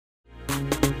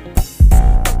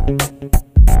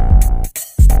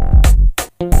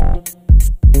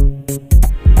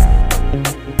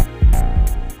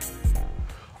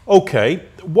Okay,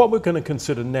 what we're going to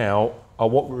consider now are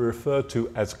what we refer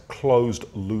to as closed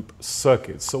loop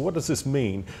circuits. So what does this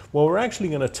mean? Well, we're actually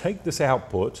going to take this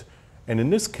output, and in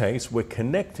this case we're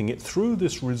connecting it through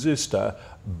this resistor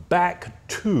back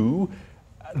to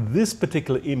this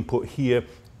particular input here,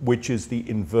 which is the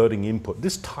inverting input.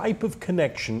 This type of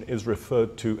connection is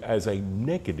referred to as a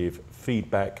negative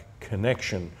feedback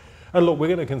connection. And look, we're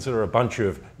going to consider a bunch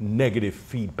of negative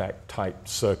feedback type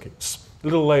circuits. A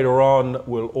little later on,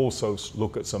 we'll also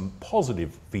look at some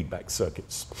positive feedback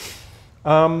circuits.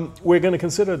 We're going to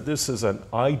consider this as an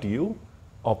ideal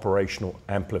operational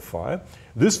amplifier.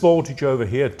 This voltage over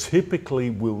here typically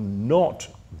will not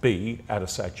be at a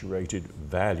saturated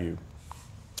value.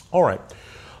 All right,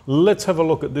 let's have a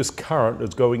look at this current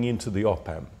that's going into the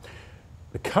op-amp.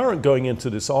 The current going into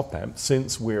this op-amp,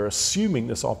 since we're assuming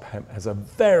this op-amp has a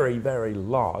very, very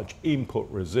large input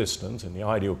resistance, in the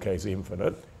ideal case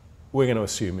infinite, we're going to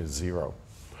assume is 0.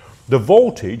 The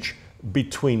voltage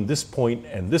between this point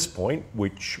and this point,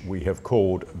 which we have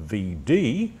called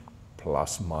VD,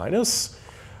 plus minus,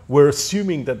 we're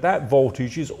assuming that that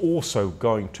voltage is also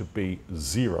going to be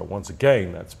 0. Once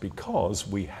again, that's because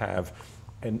we have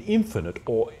an infinite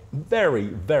or very,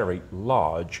 very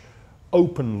large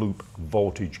open loop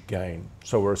voltage gain.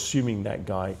 So we're assuming that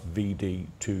guy VD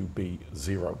to be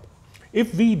 0.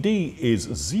 If VD is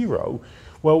 0,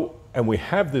 well, and we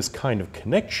have this kind of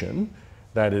connection,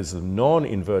 that is the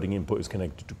non-inverting input is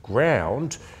connected to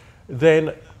ground,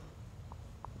 then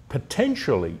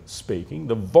potentially speaking,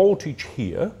 the voltage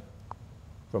here,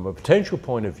 from a potential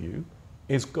point of view,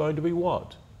 is going to be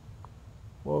what?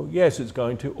 Well, yes, it's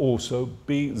going to also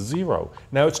be 0.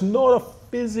 Now, it's not a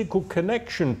physical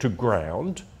connection to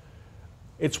ground.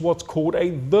 It's what's called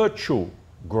a virtual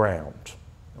ground.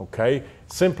 Okay?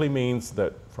 Simply means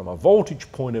that from a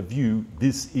voltage point of view,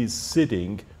 this is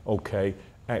sitting, okay,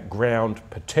 at ground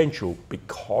potential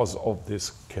because of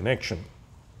this connection.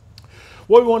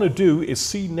 What we want to do is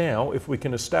see now if we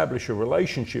can establish a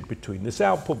relationship between this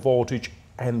output voltage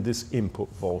and this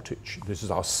input voltage. This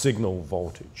is our signal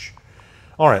voltage.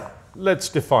 All right, let's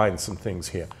define some things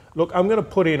here. Look, I'm going to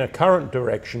put in a current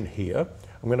direction here.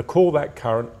 I'm going to call that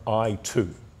current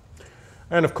I2.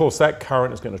 And of course, that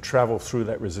current is going to travel through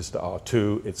that resistor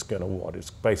R2. It's going to what?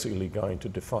 It's basically going to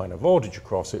define a voltage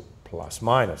across it, plus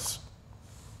minus.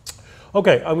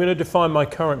 Okay, I'm going to define my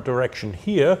current direction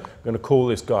here. I'm going to call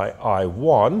this guy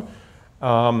I1.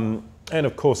 And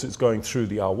of course, it's going through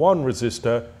the R1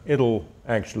 resistor. It'll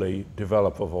actually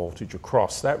develop a voltage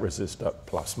across that resistor,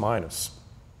 plus minus.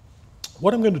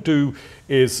 What I'm going to do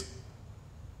is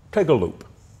take a loop,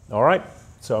 all right?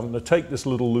 So I'm going to take this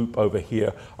little loop over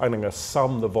here. I'm going to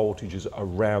sum the voltages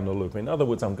around the loop. In other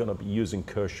words, I'm going to be using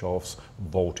Kirchhoff's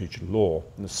voltage law.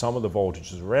 And the sum of the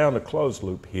voltages around a closed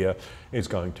loop here is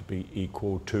going to be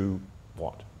equal to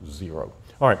what? 0.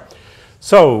 All right.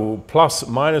 So plus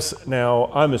minus.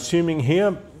 Now I'm assuming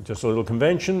here, just a little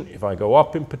convention, if I go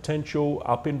up in potential,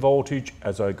 up in voltage,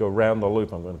 as I go around the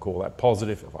loop, I'm going to call that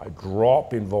positive. If I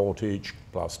drop in voltage,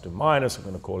 plus to minus, I'm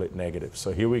going to call it negative.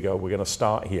 So here we go. We're going to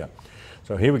start here.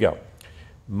 So here we go.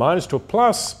 Minus to a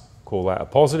plus, call that a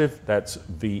positive, that's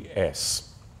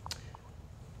Vs.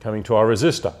 Coming to our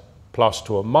resistor, plus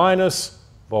to a minus,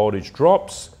 voltage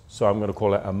drops, so I'm going to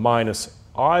call it a minus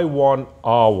I1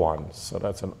 R1. So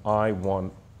that's an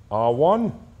I1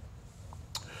 R1.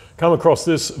 Come across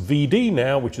this VD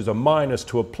now, which is a minus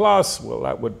to a plus, well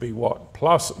that would be what?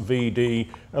 Plus VD,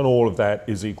 and all of that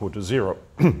is equal to 0.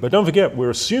 But don't forget, we're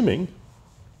assuming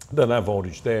that that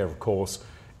voltage there, of course,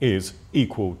 is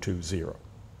equal to 0.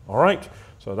 All right,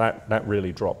 so that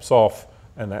really drops off,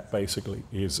 and that basically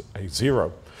is a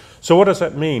 0. So what does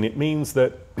that mean? It means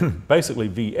that basically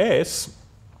Vs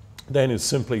then is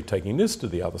simply taking this to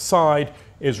the other side,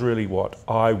 is really what?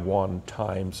 I1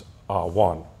 times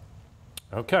R1.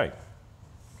 Okay.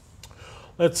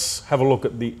 Let's have a look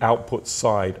at the output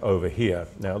side over here.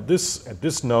 Now at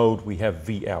this node we have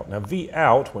V out. Now V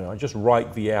out, when I just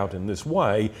write V out in this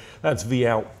way, that's V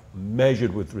out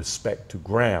measured with respect to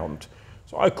ground.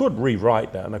 So I could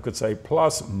rewrite that and I could say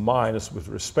plus minus with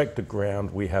respect to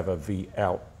ground, we have a V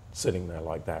out sitting there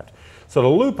like that. So the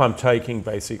loop I'm taking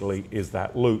basically is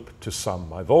that loop to sum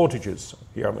my voltages. So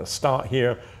here I'm going to start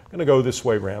here, I'm going to go this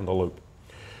way around the loop.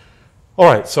 All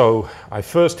right, so I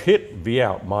first hit V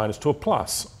out minus to a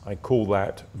plus. I call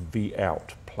that V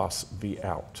out plus V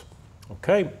out.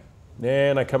 Okay,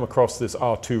 then I come across this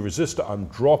R2 resistor. I'm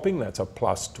dropping, that's a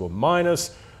plus to a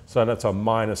minus. So that's a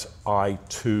minus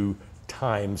I2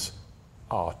 times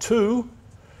R2.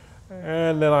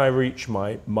 And then I reach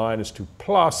my minus to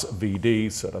plus VD,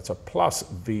 so that's a plus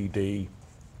VD,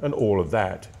 and all of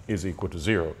that is equal to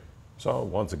 0. So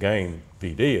once again,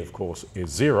 VD, of course, is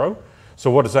 0. So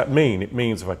what does that mean? It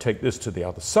means if I take this to the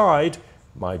other side,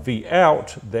 my V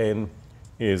out then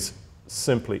is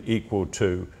simply equal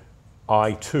to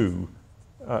I2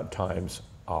 times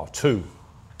R2.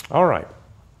 All right,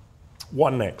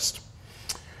 what next?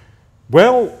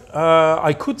 Well,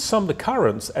 I could sum the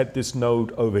currents at this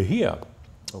node over here.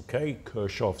 Okay,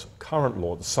 Kirchhoff's current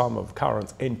law, the sum of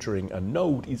currents entering a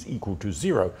node is equal to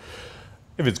 0.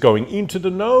 If it's going into the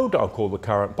node, I'll call the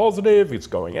current positive. If it's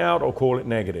going out, I'll call it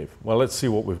negative. Well, let's see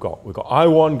what we've got. We've got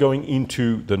I1 going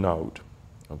into the node.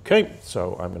 Okay,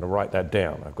 so I'm going to write that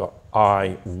down. I've got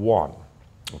I1,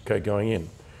 okay, going in.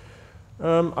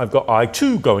 I've got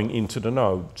I2 going into the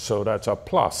node, so that's a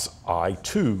plus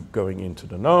I2 going into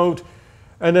the node.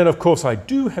 And then, of course, I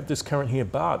do have this current here,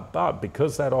 but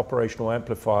because that operational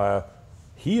amplifier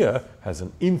here has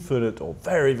an infinite or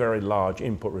very, very large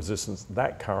input resistance,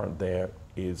 that current there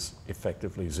is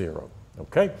effectively 0,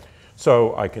 okay?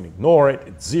 So I can ignore it,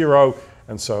 it's 0,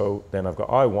 and so then I've got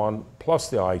I1 plus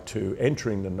the I2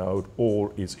 entering the node,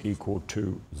 all is equal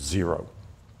to 0.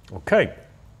 Okay,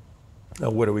 now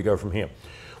where do we go from here?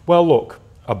 Well, look,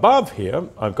 above here,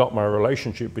 I've got my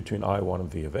relationship between I1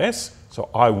 and V of S. So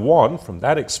I1 from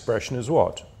that expression is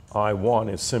what?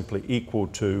 I1 is simply equal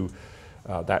to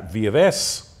that V of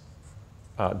S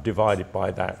divided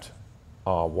by that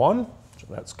R1. So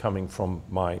that's coming from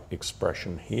my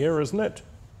expression here, isn't it?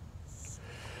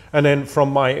 And then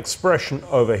from my expression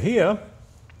over here,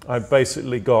 I've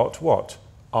basically got what?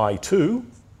 I2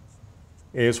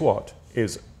 is what?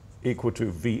 Is equal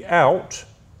to V out,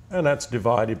 and that's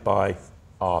divided by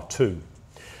R2.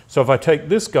 So if I take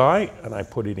this guy and I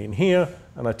put it in here,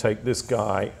 and I take this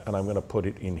guy and I'm going to put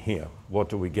it in here, what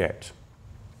do we get?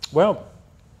 Well,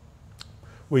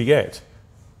 we get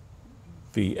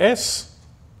Vs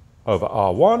over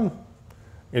R1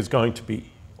 is going to be,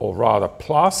 or rather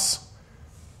plus,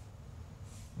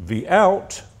 V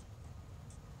out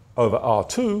over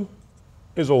R2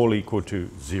 is all equal to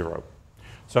 0.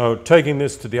 So taking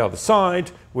this to the other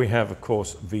side, we have, of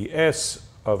course, Vs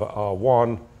over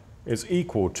R1 is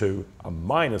equal to a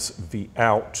minus V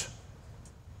out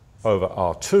over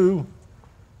R2.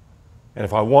 And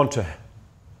if I want to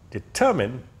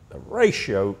determine the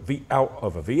ratio V out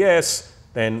over Vs,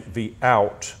 then V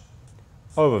out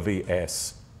over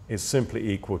Vs is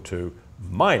simply equal to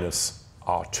minus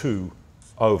R2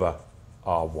 over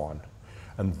R1.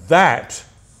 And that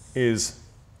is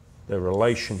the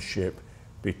relationship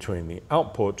between the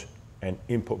output and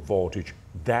input voltage.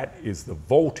 That is the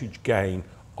voltage gain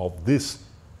of this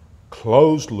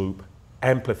closed loop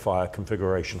amplifier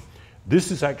configuration.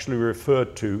 This is actually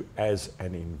referred to as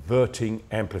an inverting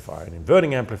amplifier. An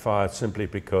inverting amplifier simply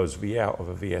because V out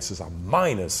over Vs is a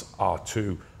minus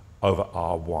R2 over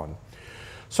R1.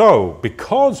 So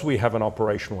because we have an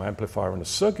operational amplifier in a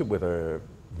circuit with a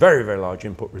very, very large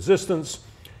input resistance,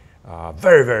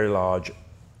 very, very large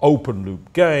open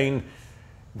loop gain,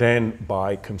 then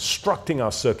by constructing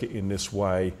our circuit in this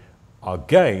way, our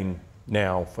gain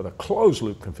now for the closed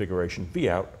loop configuration, V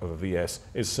out over Vs,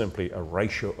 is simply a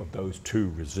ratio of those two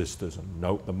resistors. And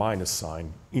note the minus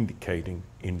sign indicating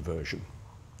inversion.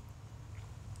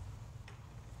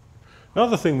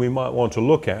 Another thing we might want to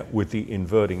look at with the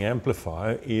inverting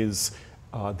amplifier is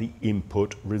the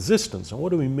input resistance. And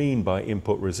what do we mean by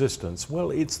input resistance?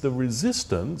 Well, it's the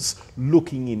resistance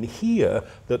looking in here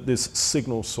that this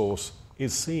signal source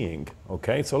is seeing.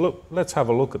 Okay, so look, let's have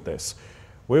a look at this.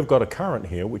 We've got a current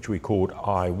here which we called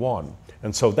I1.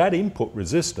 And so that input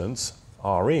resistance,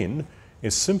 Rin,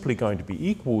 is simply going to be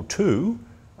equal to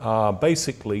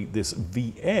basically this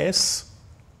Vs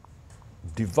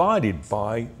divided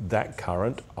by that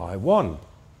current I1.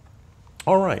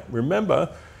 All right,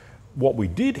 remember what we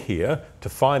did here to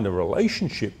find the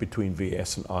relationship between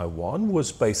Vs and I1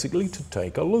 was basically to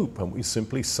take a loop, and we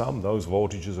simply sum those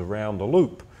voltages around the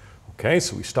loop. Okay,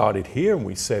 so we started here and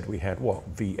we said we had what?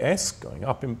 Vs going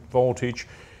up in voltage,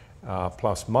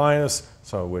 plus minus,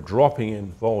 so we're dropping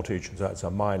in voltage, so that's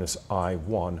a minus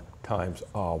I1 times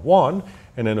R1.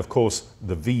 And then of course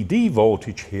the Vd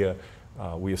voltage here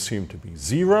we assume to be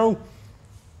 0.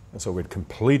 And so we'd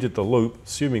completed the loop,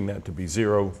 assuming that to be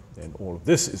 0, and all of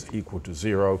this is equal to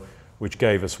 0, which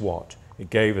gave us what? It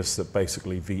gave us that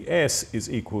basically Vs is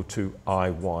equal to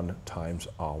I1 times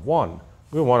R1.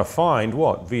 We want to find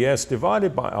what? Vs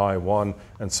divided by I1,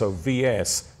 and so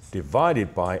Vs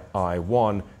divided by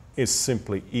I1 is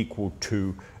simply equal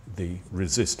to the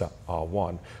resistor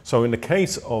R1. So in the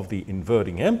case of the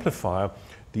inverting amplifier,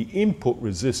 the input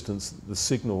resistance the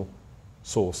signal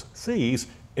source sees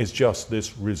is just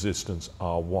this resistance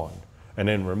R1. And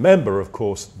then remember, of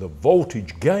course, the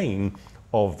voltage gain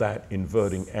of that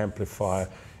inverting amplifier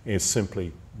is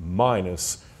simply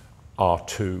minus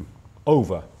R2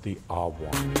 over the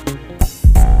R1.